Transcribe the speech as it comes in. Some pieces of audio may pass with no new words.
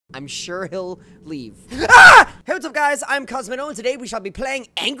I'm sure he'll leave. Ah! Hey, what's up, guys? I'm Cosmitto, and today we shall be playing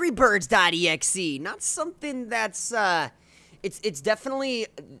AngryBirds.exe. Not something that's, it's definitely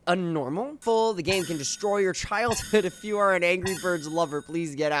a normal. The game can destroy your childhood if you are an Angry Birds lover.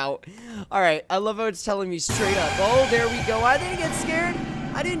 Please get out. All right, I love how it's telling me straight up. Oh, there we go. I didn't get scared.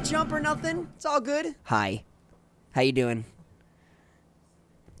 I didn't jump or nothing. It's all good. Hi. How you doing?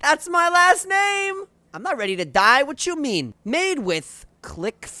 That's my last name. I'm not ready to die. What you mean? Made with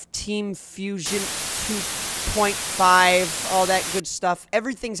Click Team Fusion 2.5, all that good stuff.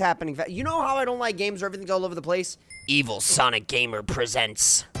 Everything's happening. You know how I don't like games where everything's all over the place? Evil Sonic Gamer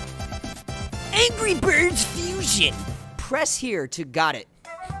presents Angry Birds Fusion. Press here to got it.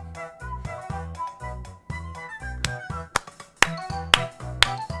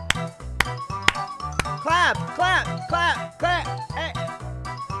 Clap, clap, clap, clap. Hey.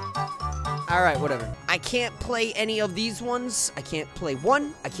 All right, whatever. I can't play any of these ones. I can't play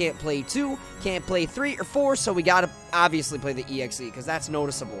 1. I can't play 2. Can't play 3 or 4. So we gotta obviously play the EXE because that's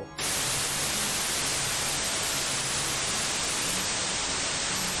noticeable.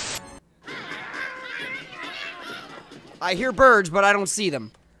 I hear birds, but I don't see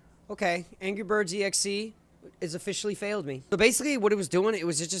them. Okay, Angry Birds EXE is officially failed me. So basically what it was doing, it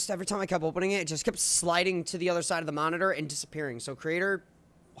was just every time I kept opening it, it just kept sliding to the other side of the monitor and disappearing. So creator,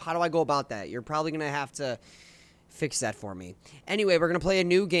 how do I go about that? You're probably gonna have to fix that for me. Anyway, we're gonna play a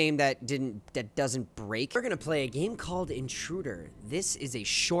new game that doesn't break. We're gonna play a game called Intruder. This is a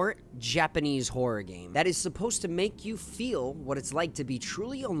short Japanese horror game that is supposed to make you feel what it's like to be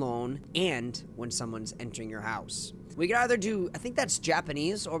truly alone and when someone's entering your house. We can either do, I think that's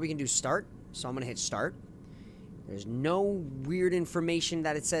Japanese, or we can do start. So I'm gonna hit start. There's no weird information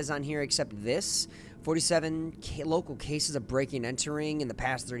that it says on here except this. 47 local cases of breaking and entering in the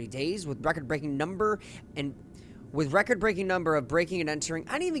past 30 days with record-breaking number of breaking and entering.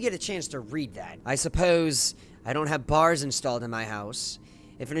 I didn't even get a chance to read that. I suppose I don't have bars installed in my house.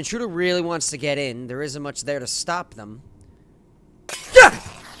 If an intruder really wants to get in, there isn't much there to stop them. Yeah!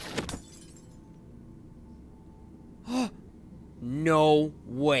 No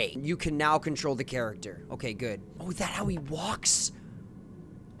way. You can now control the character. Okay, good. Oh, is that how he walks?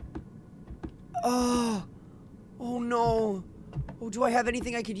 Oh. Oh, no. Oh, do I have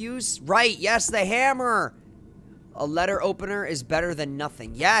anything I could use? Right, yes, the hammer. A letter opener is better than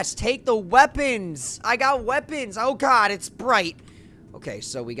nothing. Yes, take the weapons. I got weapons. Oh, God, it's bright. Okay,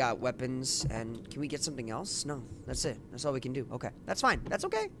 so we got weapons, and can we get something else? No, that's it. That's all we can do. Okay, that's fine. That's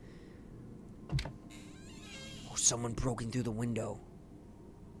okay. Oh, someone broke in through the window.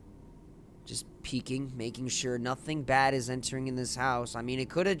 Just peeking, making sure nothing bad is entering in this house. I mean, it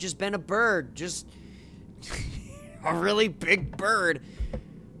could have just been a bird. Just a really big bird.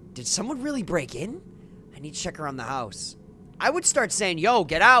 Did someone really break in? I need to check around the house. I would start saying, yo,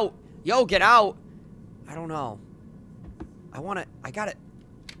 get out. Yo, get out. I don't know. I got it.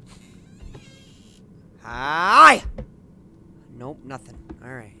 Hi. Nope, nothing.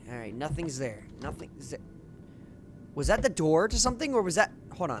 All right, nothing's there. Nothing's there. Was that the door to something, or was that...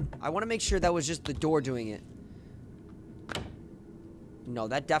 Hold on. I want to make sure that was just the door doing it. No,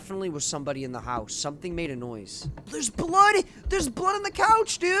 that definitely was somebody in the house. Something made a noise. There's blood! There's blood on the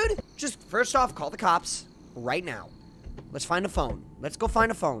couch, dude! Just, first off, call the cops. Right now. Let's find a phone. Let's go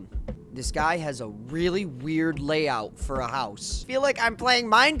find a phone. This guy has a really weird layout for a house. I feel like I'm playing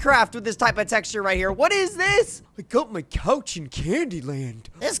Minecraft with this type of texture right here. What is this? I got my couch in Candyland.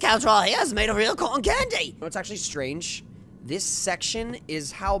 This couch right here is made of real cotton candy. You know what's actually strange? This section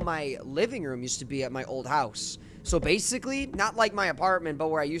is how my living room used to be at my old house. So basically, not like my apartment, but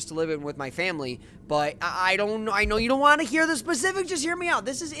where I used to live in with my family. But I don't know. I know you don't want to hear the specifics. Just hear me out.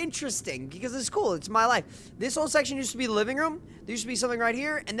 This is interesting because it's cool. It's my life. This whole section used to be the living room. There used to be something right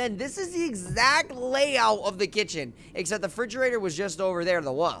here. And then this is the exact layout of the kitchen. Except the refrigerator was just over there,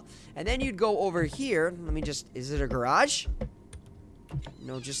 the wall. And then you'd go over here. Let me just... Is it a garage?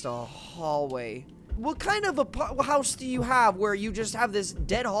 No, just a hallway. What kind of a house do you have where you just have this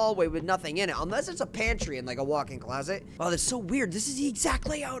dead hallway with nothing in it? Unless it's a pantry and like a walk-in closet. Oh, that's so weird. This is the exact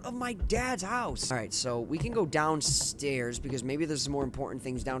layout of my dad's house. All right, so we can go downstairs because maybe there's some more important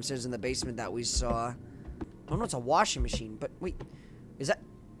things downstairs in the basement that we saw. Oh, no, it's a washing machine. But wait, is that...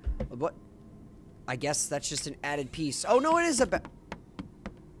 What? I guess that's just an added piece. Oh, no, it is a...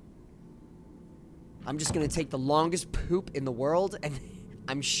 I'm just going to take the longest poop in the world and...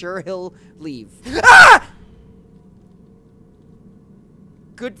 I'm sure he'll leave. Ah!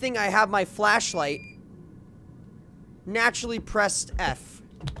 Good thing I have my flashlight. Naturally pressed F.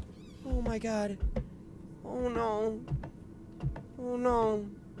 Oh my god. Oh no. Oh no.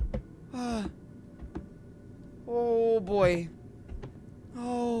 Oh boy.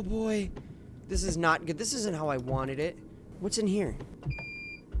 Oh, boy. This is not good. This isn't how I wanted it. What's in here?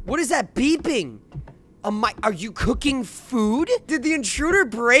 What is that beeping? Are you cooking food? Did the intruder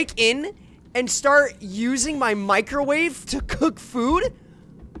break in and start using my microwave to cook food?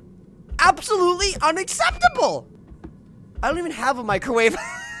 Absolutely unacceptable. I don't even have a microwave.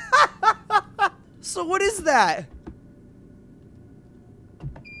 So what is that?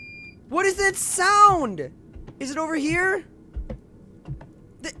 What is that sound? Is it over here?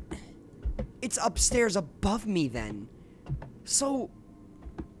 It's upstairs above me then. So...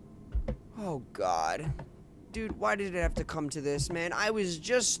 Oh, God. Dude, why did it have to come to this, man? I was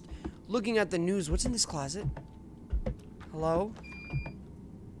just looking at the news. What's in this closet? Hello?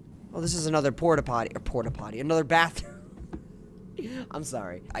 Oh, this is another porta potty. Another bathroom. I'm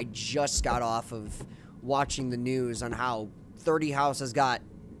sorry. I just got off of watching the news on how 30 houses got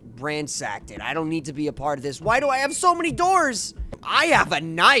ransacked. I don't need to be a part of this. Why do I have so many doors? I have a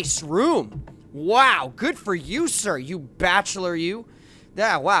nice room. Wow, good for you, sir. You bachelor, you.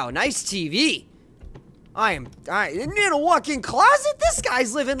 Yeah, wow, nice TV. In a walk-in closet? This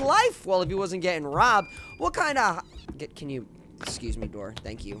guy's living life. Well, if he wasn't getting robbed, what kind of... Can you... Excuse me, door.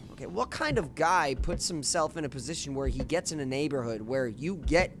 Thank you. Okay, what kind of guy puts himself in a position where he gets in a neighborhood where you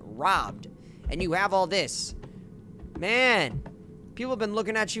get robbed and you have all this? Man, people have been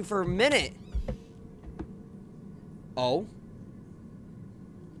looking at you for a minute. Oh?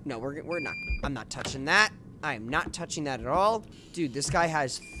 No, we're not. I'm not touching that. I am not touching that at all. Dude, this guy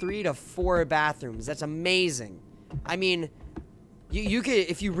has 3 to 4 bathrooms. That's amazing. I mean, you could,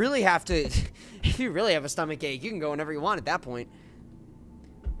 if you really have to, if you really have a stomach ache, you can go whenever you want at that point.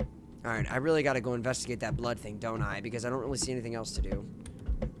 All right, I really got to go investigate that blood thing, don't I? Because I don't really see anything else to do.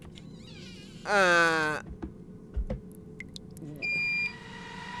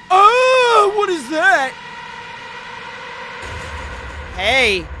 Oh, what is that?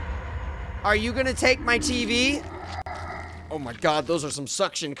 Hey, are you gonna take my TV? Oh my God, those are some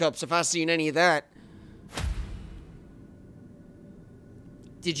suction cups if I've seen any of that.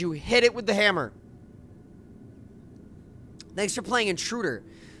 Did you hit it with the hammer? Thanks for playing Intruder.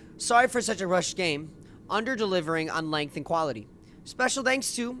 Sorry for such a rushed game. Under-delivering on length and quality. Special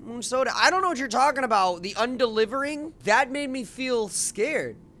thanks to Moon Soda. I don't know what you're talking about. The undelivering? That made me feel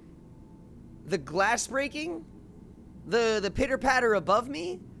scared. The glass breaking? The pitter-patter above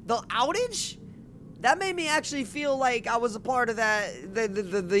me? The outage? That made me actually feel like I was a part of that,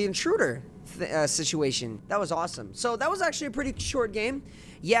 the intruder situation. That was awesome. So that was actually a pretty short game.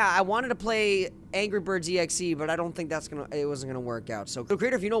 Yeah, I wanted to play Angry Birds EXE, but I don't think it wasn't gonna work out. So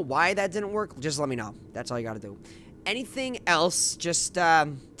creator, if you know why that didn't work, just let me know. That's all you gotta do. Anything else, just,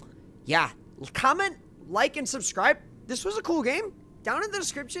 yeah. Comment, like, and subscribe. This was a cool game. Down in the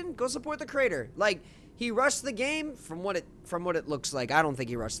description, go support the creator. Like, he rushed the game from what it looks like. I don't think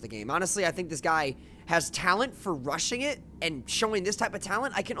he rushed the game. Honestly, I think this guy has talent for rushing it and showing this type of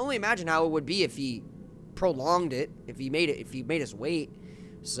talent. I can only imagine how it would be if he prolonged it, if he made us wait.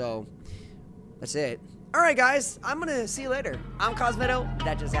 So, that's it. All right, guys, I'm gonna see you later. I'm Cosmitto.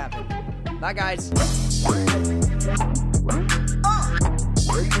 That just happened. Bye, guys.